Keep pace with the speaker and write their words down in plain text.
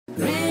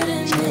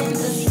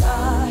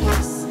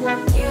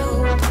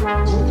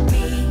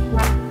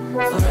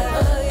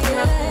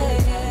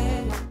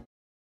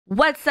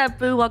What's up,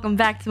 boo? Welcome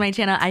back to my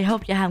channel. I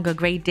hope you have a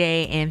great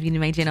day, and if you're new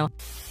to my channel,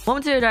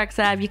 welcome to the dark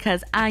side,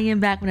 because I am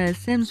back with a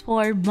Sims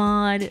 4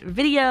 mod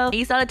video.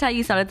 You saw the title,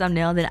 you saw the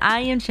thumbnail, that I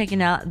am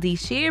checking out the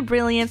sheer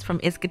brilliance from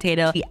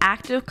ItsmeTroi, the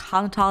Active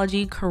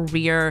Cosmetology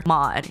Career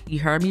mod.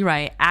 You heard me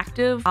right,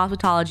 Active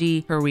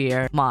Cosmetology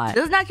Career mod.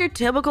 This is not your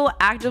typical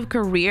active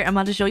career. I'm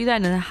about to show you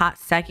that in a hot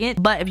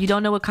second. But if you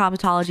don't know what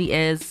cosmetology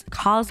is,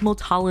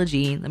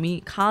 cosmetology,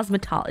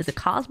 is it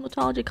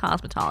cosmetology?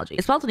 Cosmetology.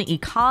 It's spelled with an E,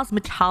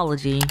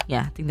 cosmetology.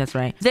 Yeah, I think that's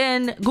right.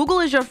 Then Google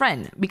is your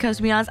friend, because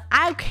to be honest,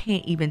 I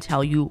can't even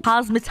tell you.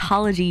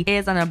 Cosmetology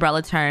is an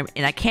umbrella term,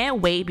 and I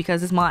can't wait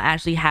because this mod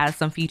actually has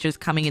some features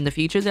coming in the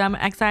future that I'm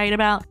excited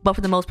about. But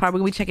for the most part, we're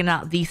gonna be checking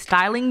out the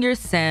styling your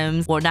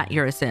Sims, well, not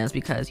your Sims,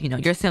 because you know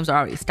your Sims are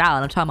already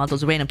styled. I'm talking about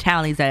those random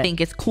townies that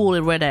think it's cool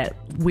to wear that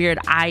weird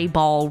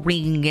eyeball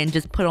ring and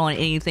just put on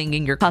anything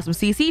in your custom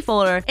CC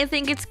folder and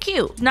think it's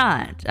cute. It's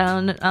not.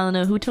 I don't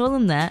know who told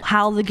them that,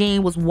 how the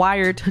game was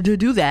wired to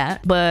do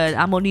that, but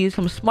I'm gonna need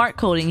some smart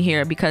coding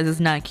here because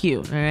it's not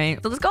cute. All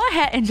right, so let's go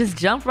ahead and just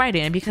jump right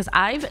in, because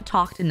I've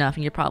talked enough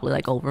and you're probably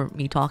like over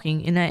me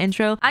talking in that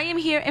intro. I am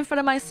here in front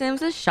of my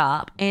Sims'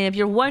 shop, and if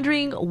you're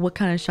wondering what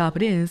kind of shop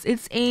it is,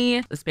 it's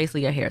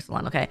basically a hair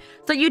salon. Okay,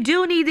 so you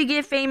do need to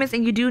get famous,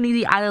 and you do need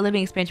the Island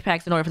Living expansion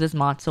packs in order for this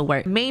mod to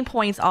work. Main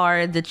points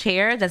are the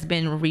chair that's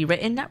been not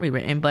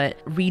rewritten,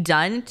 but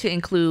redone to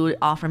include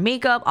offer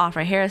makeup,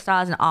 offer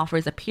hairstyles, and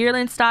offers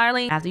appearance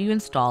styling. After you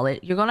install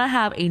it, you're gonna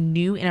have a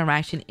new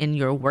interaction in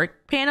your work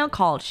panel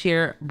called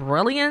Sheer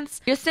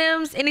Brilliance. Your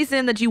Sims, any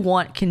Sim that you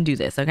want, can do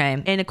this,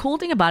 okay? And the cool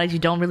thing about it is you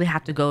don't really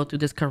have to go through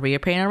this career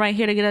panel right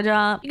here to get a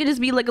job. You can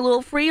just be like a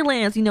little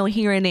freelance, you know,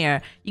 here and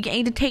there. You can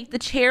even take the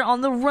chair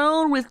on the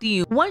road with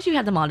you. Once you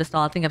have the mod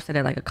installed, I think I've said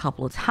it like a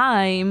couple of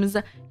times,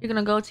 you're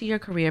gonna go to your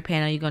career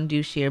panel, you're gonna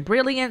do Sheer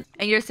Brilliance,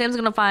 and your Sim's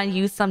gonna find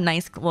you some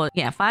nice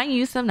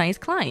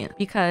clients,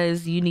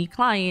 because you need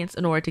clients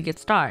in order to get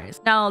stars.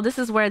 Now, this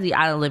is where the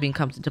Island Living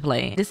comes into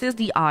play. This is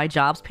the eye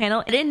jobs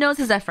panel. I didn't notice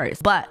this at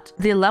first, but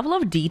the level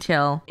of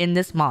detail in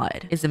this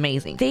mod is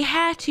amazing. They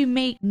had to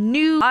make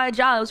new eye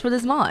jobs for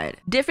this mod.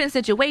 Different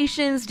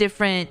situations,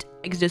 different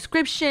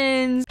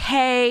descriptions,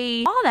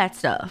 pay, all that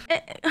stuff.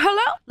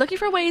 Hello? Looking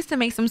for ways to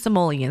make some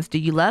simoleons? Do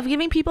you love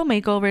giving people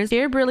makeovers?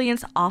 Sheer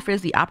Brilliance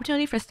offers the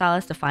opportunity for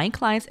stylists to find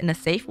clients in a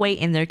safe way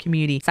in their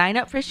community. Sign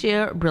up for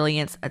Sheer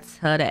Brilliance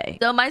today.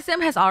 So my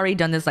Sim has already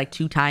done this like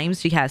 2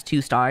 times. She has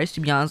 2 stars. To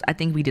be honest, I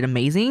think we did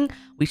amazing.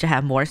 We should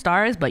have more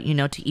stars, but you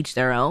know, to each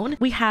their own.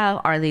 We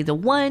have, are they the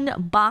one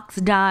box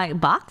dye?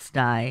 Box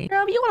dye?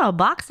 Girl, if you want a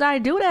box dye,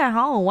 do it at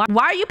home.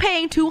 Why are you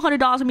paying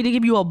 $200 for me to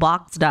give you a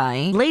box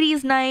dye?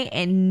 Ladies night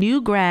and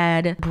new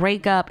grad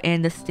breakup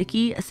and the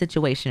sticky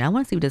situation. I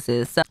want to see what this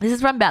is. So this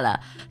is from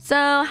Bella.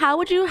 So how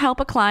would you help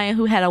a client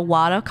who had a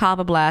wad of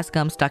copper blast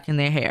gum stuck in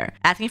their hair?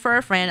 Asking for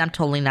a friend, I'm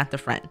totally not the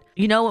friend.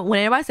 You know, when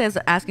everybody says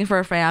asking for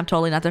a friend, I'm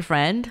totally not the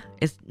friend,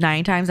 it's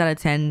 9 times out of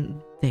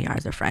 10 they are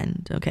the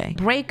friend. Okay.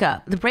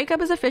 Breakup. The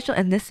breakup is official,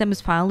 and this Sim is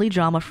finally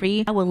drama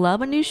free. I would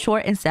love a new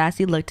short and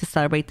sassy look to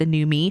celebrate the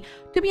new me.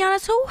 To be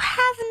honest, who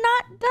has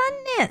not done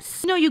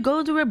this? You know, you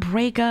go through a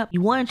breakup, you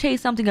want to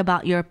chase something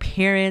about your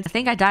appearance. I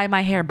think I dyed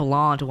my hair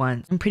blonde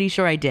once. I'm pretty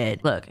sure I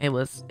did. Look, it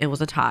was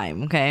a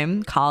time,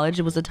 okay? College,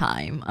 it was a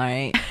time, all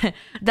right?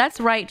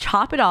 That's right,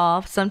 chop it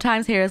off.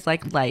 Sometimes hair is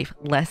like life,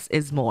 less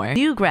is more.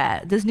 New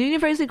grad. This new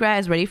university grad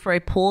is ready for a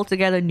pulled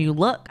together new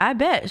look. I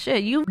bet.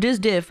 Shit, you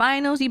just did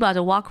finals, you about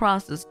to walk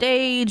across the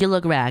stage, you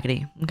look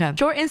raggedy. Okay.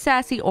 Short and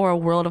sassy or a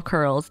world of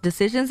curls.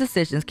 Decisions.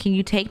 Can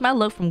you take my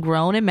look from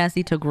grown and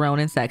messy to grown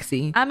and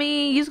sexy? I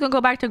mean, you're just gonna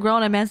go back to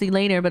grown and messy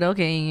later, but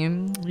okay,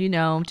 you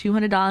know,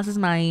 $200 is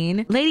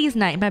mine. Ladies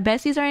night. My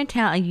besties are in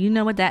town, and you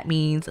know what that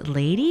means.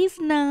 Ladies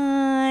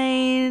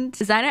night.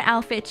 Designer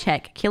outfit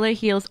check. Killer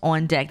heels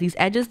on deck. These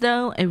edges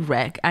though, a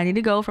wreck. I need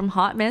to go from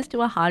hot mess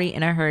to a hottie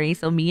in a hurry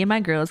so me and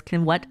my girls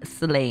can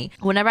slay.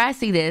 Whenever I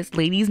see this,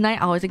 ladies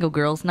night, I always think of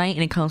girls night,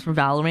 and it comes from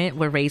Valorant,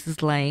 where Race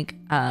is like,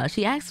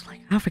 she asks,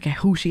 like, I forget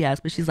who she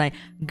asked, but she's like,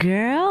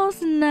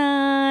 girls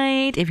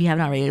night. If you have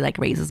not already, like,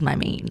 Race is my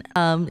main.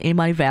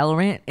 Anybody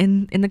Valorant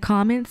in the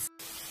comments?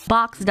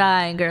 Box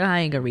dye. Girl, I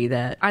ain't gonna read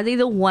that. Are they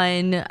the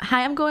one?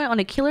 Hi, I'm going on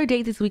a killer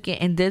date this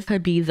weekend, and this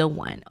could be the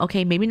one.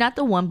 Okay, maybe not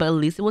the one, but at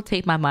least it will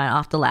take my mind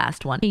off the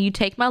last one. Can you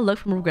take my look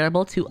from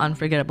regrettable to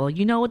unforgettable?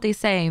 You know what they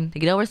say, to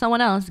get over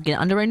someone else, get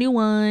under a new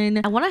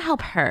one. I want to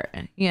help her.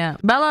 Yeah,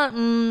 Bella,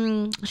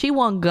 she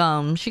want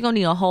gum. She gonna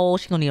need a hole.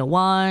 She gonna need a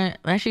wand.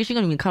 Actually, she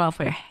gonna need to cut off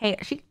her hair.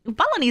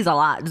 Bella needs a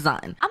lot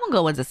done. I'm gonna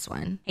go with this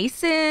one. Hey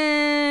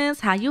sis,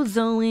 how you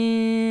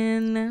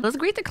doing? Let's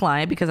greet the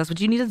client, because that's what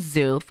you need to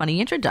do.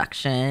 Funny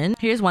introduction.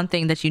 Here's one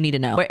thing that you need to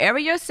know. Wherever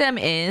your Sim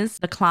is,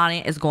 the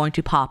client is going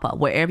to pop up.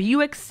 Wherever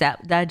you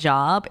accept that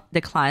job,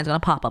 the client's gonna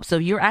pop up. So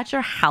if you're at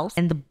your house,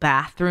 in the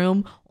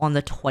bathroom, on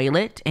the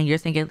toilet and you're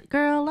thinking,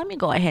 girl, let me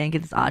go ahead and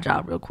get this odd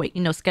job real quick,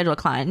 you know, schedule a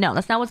client. No,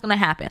 that's not what's going to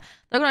happen.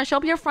 They're going to show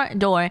up at your front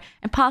door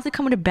and possibly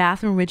come in the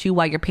bathroom with you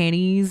while your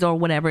panties or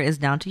whatever is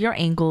down to your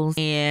ankles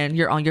and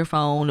you're on your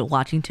phone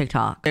watching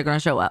TikTok. They're going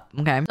to show up.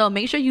 Okay. So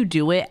make sure you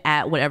do it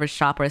at whatever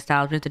shop or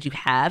establishment that you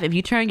have. If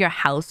you turn your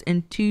house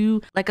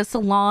into like a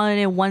salon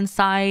in one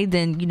side,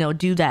 then, you know,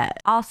 do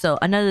that. Also,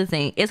 another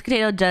thing,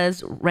 ItsmeTroi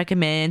does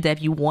recommend that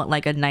if you want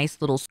like a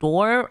nice little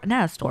store,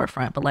 not a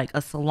storefront, but like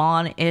a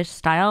salon-ish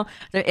style,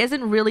 there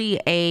isn't really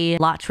a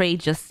lot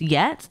trade just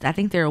yet. I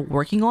think they're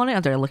working on it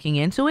or they're looking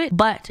into it,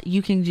 but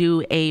you can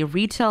do a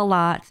retail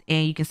lot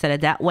and you can set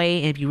it that way.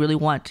 And if you really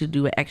want to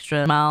do an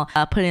extra mile,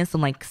 put in some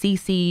like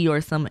CC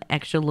or some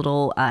extra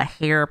little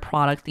hair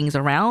product things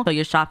around so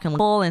your shop can look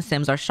full and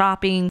Sims are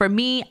shopping. For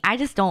me, I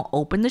just don't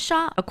open the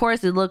shop. Of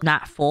course, it looks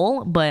not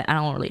full, but I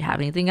don't really have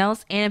anything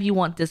else. And if you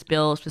want this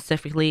build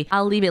specifically,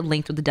 I'll leave it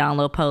linked with the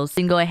download post.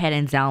 You can go ahead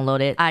and download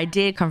it. I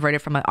did convert it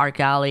from an art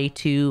gallery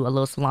to a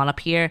little salon up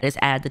here. Just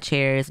add the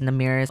chairs and the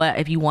mirrors. But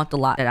if you want the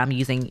lot that I'm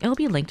using, it'll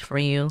be linked for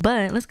you.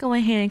 But let's go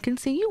ahead and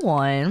continue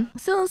on.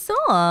 So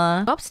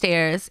go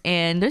upstairs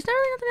and there's not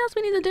really nothing else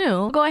we need to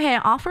do. Go ahead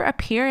and offer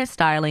appearance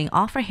styling,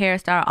 offer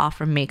hairstyle,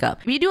 offer makeup.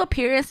 If you do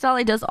appearance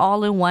styling, it does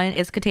all in one.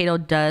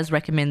 ItsmeTroi does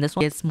recommend this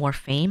one. It's more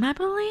fame, I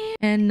believe.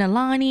 And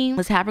Nalani,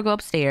 let's have her go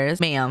upstairs.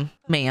 Ma'am,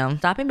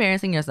 stop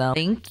embarrassing yourself.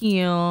 Thank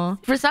you.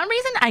 For some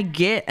reason, I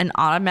get an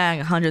automatic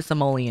 100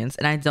 simoleons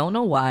and I don't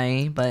know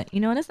why, but you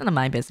know, that's none of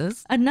my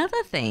business.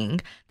 Another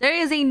thing, there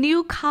is a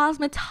new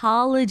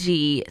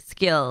cosmetology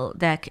skill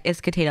that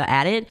ItsmeTroi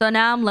added. So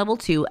now I'm level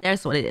 2.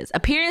 There's what it is.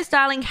 Appearance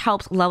styling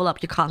helps level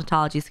up your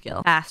cosmetology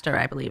skill faster,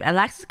 I believe.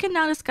 Alexis can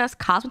now discuss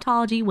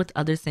cosmetology with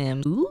other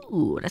Sims.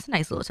 Ooh, that's a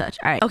nice little touch.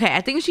 All right. Okay,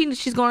 I think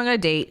she's going on a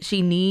date.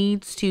 She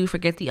needs to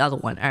forget the other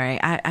one. All right.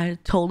 I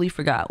totally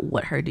forgot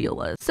what her deal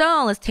was.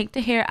 So let's take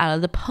the hair out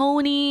of the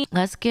pony.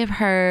 Let's keep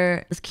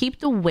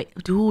the wave.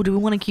 Dude, do we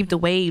want to keep the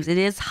waves? It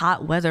is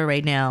hot weather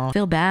right now. I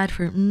feel bad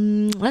for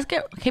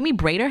can we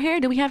braid her hair?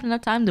 Do we have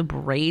enough time to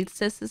braid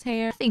sis's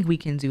hair? I think we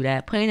can do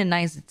that. Put in a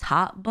nice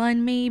top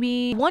bun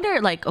maybe. I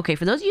wonder, like, okay,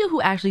 for those of you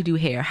who actually do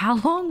hair, how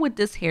long would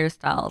this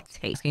hairstyle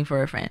take? Asking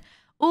for a friend.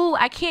 Ooh,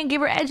 I can't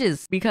give her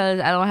edges because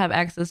I don't have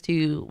access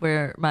to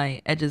where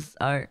my edges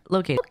are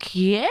located.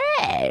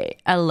 Okay.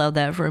 I love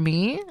that for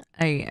me.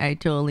 I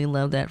totally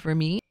love that for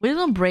me. We're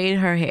gonna braid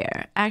her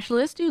hair.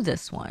 Actually, let's do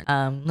this one.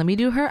 Let me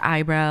do her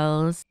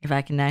eyebrows. If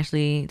I can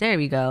actually, there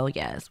we go.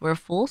 Yes, we're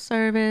full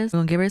service. We're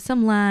gonna give her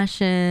some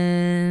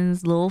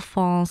lashes, little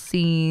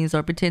falsies,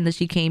 or pretend that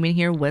she came in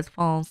here with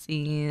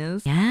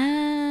falsies.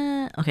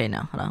 Yeah. Okay, no,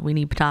 hold on. We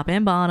need top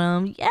and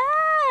bottom. Yeah.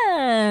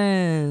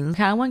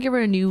 Kind of want to give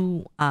her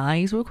new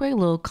eyes real quick,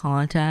 little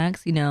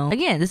contacts, you know.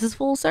 Again, this is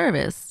full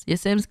service. Your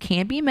Sims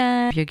can't be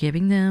mad if you're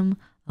giving them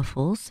a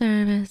full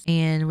service.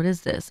 And what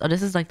is this? Oh,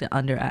 this is like the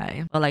under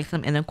eye or like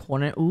some inner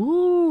corner.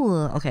 Ooh,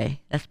 okay,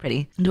 that's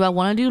pretty. Do I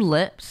want to do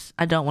lips?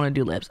 I don't want to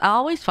do lips. I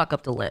always fuck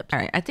up the lips. All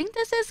right, I think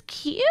this is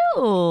cute.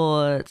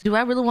 Do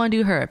I really want to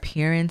do her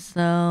appearance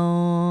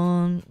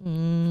though?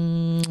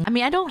 I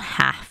mean, I don't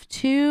have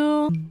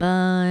to,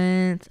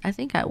 but I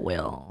think I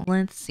will.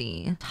 Let's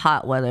see. It's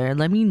hot weather.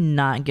 Let me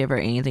not give her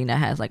anything that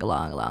has like a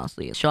long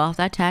sleeve. Show off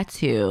that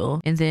tattoo,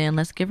 and then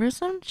let's give her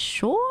some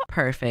short.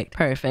 Perfect.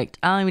 I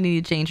don't even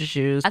need to change her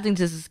shoes. I think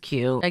this is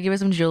cute. I give her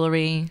some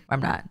jewelry. Or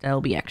I'm not.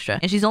 That'll be extra.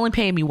 And she's only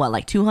paying me what,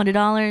 like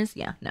 $200?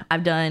 Yeah, no.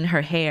 I've done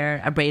her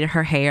hair. I braided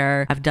her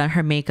hair. I've done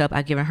her makeup.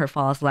 I've given her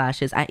false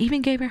lashes. I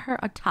even gave her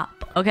a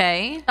top.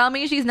 Okay? Tell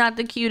me she's not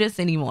the cutest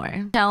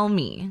anymore. Tell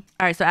me.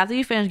 All right, so after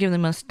you finish giving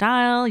them a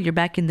style, you're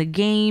back in the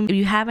game. If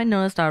you haven't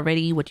noticed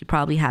already, which you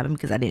probably haven't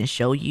because I didn't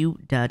show you,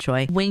 duh,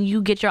 Troy. When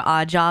you get your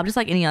odd job, just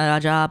like any other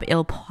odd job,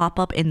 it'll pop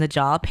up in the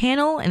job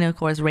panel. And of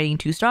course, rating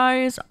 2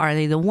 stars. Are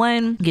they the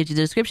one? Gives you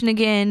the description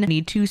again.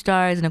 Need 2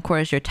 stars. And of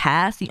course, your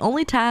tasks. The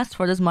only tasks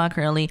for this mod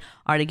currently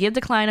are to give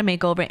the client a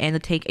makeover and to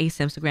take a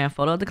Instagram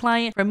photo of the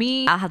client. For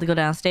me, I'll have to go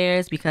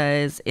downstairs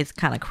because it's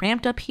kind of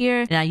cramped up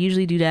here. And I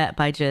usually do that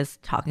by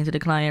just talking to the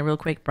client real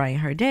quick, brightening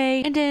her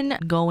day, and then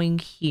going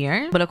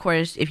here. But of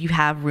course, if you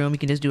have room, you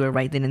can just do it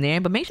right then and there.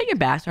 But make sure your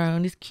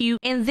background is cute.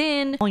 And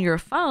then on your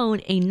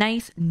phone, a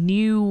nice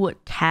new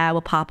tab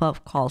will pop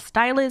up called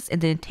Stylist.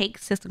 And then take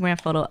Instagram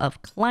photo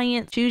of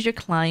client. Choose your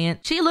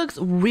client. She looks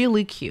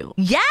really cute.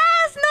 Yes,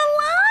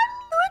 Nalani!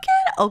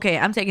 Okay,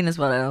 I'm taking this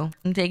photo.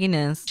 I'm taking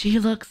this. She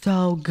looks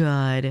so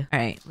good. All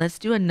right, let's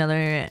do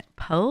another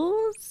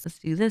pose. Let's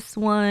do this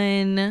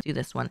one. Do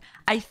this one.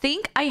 I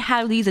think I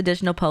have these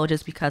additional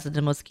poses because of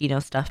the mosquito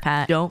stuff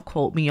pack. Don't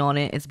quote me on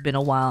it. It's been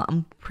a while.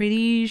 I'm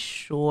pretty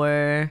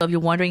sure. So if you're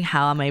wondering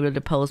how I'm able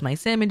to pose my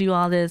sim and do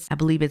all this, I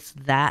believe it's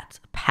that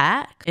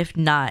pack. If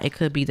not, it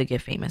could be the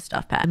Get Famous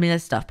stuff pack. I mean,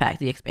 that's stuff pack,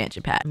 the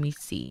expansion pack. Let me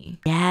see.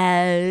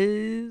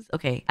 Yes.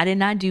 Okay. I did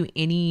not do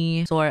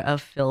any sort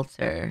of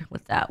filter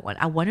with that one.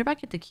 I wonder if I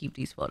get to keep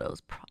these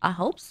photos. I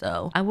hope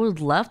so. I would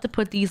love to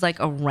put these like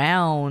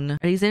around. Are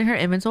these in her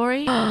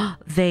inventory?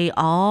 They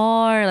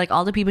are. Like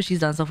all the people she's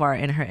done so far are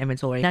in her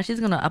inventory. Now she's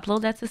gonna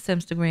upload that to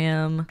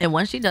Simstagram. And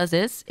once she does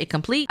this, it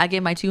complete. I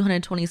get my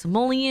 220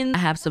 simoleons. I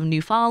have some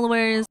new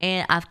followers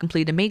and I've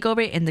completed a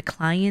makeover and the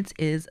client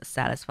is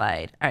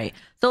satisfied. All right.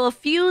 So a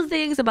few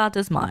things about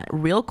this mod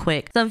real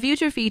quick. Some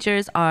future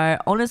features are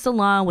own a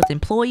salon with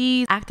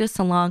employees, active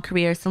salon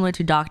career similar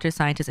to doctor,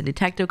 scientist, and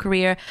detective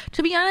career.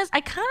 To be honest, I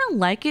kind of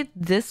like it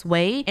this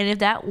way. And if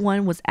that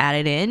one was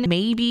added in,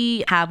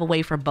 maybe have a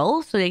way for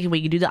both so they can,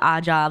 when you do the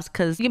odd jobs,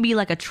 because you can be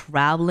like a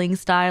traveling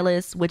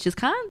stylist, which is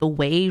kind of the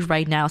wave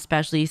right now,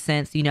 especially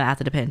since, you know,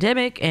 after the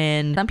pandemic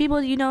and some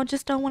people, you know,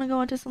 just don't want to go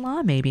into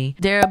salon maybe.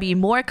 There'll be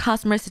more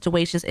customer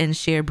situations in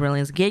Sheer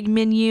Brilliance gig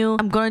menu.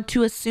 I'm going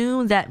to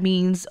assume that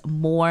means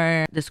more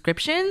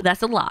description.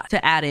 That's a lot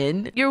to add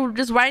in. You're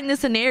just writing the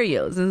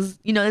scenarios. It's,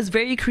 you know, it's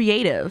very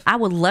creative. I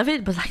would love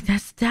it, but like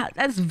that's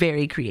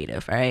very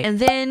creative, all right? And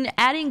then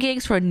adding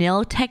gigs for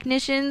nail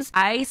technicians.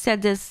 I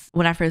said this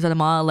when I first saw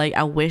them all, like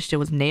I wished it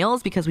was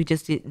nails because we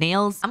just did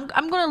nails. I'm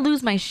gonna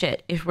lose my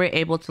shit if we're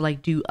able to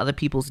like do other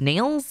people's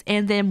nails.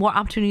 And then more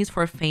opportunities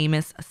for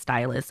famous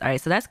stylists. All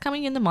right, so that's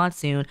coming in the mod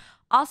soon.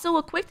 Also,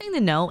 a quick thing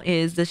to note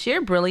is the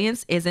Sheer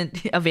Brilliance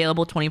isn't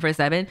available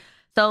 24/7.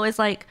 So it's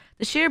like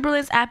the Sheer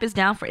Brilliance app is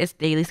down for its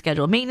daily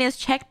scheduled maintenance.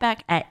 Check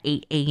back at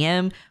 8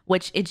 a.m.,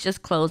 which it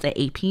just closed at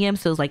 8 p.m.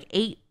 So it's like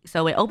 8.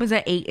 So it opens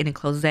at 8 and it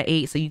closes at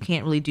 8. So you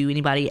can't really do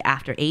anybody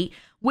after 8,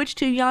 which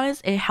to be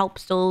honest, it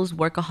helps those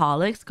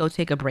workaholics go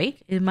take a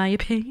break, in my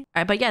opinion.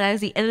 All right, but yeah, that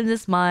is the end of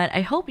this mod.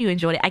 I hope you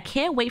enjoyed it. I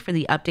can't wait for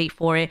the update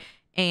for it.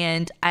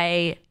 And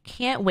I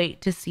can't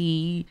wait to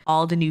see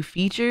all the new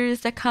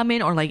features that come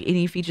in or like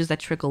any features that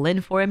trickle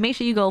in for it. Make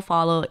sure you go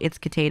follow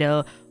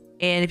ItsmeTroi.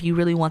 And if you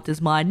really want this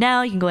mod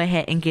now, you can go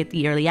ahead and get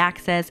the early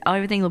access.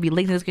 Everything will be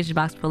linked in the description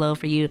box below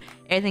for you.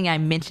 Everything I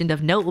mentioned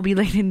of note will be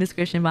linked in the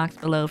description box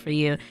below for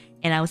you.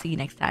 And I will see you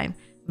next time.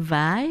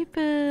 Bye,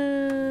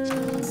 boo.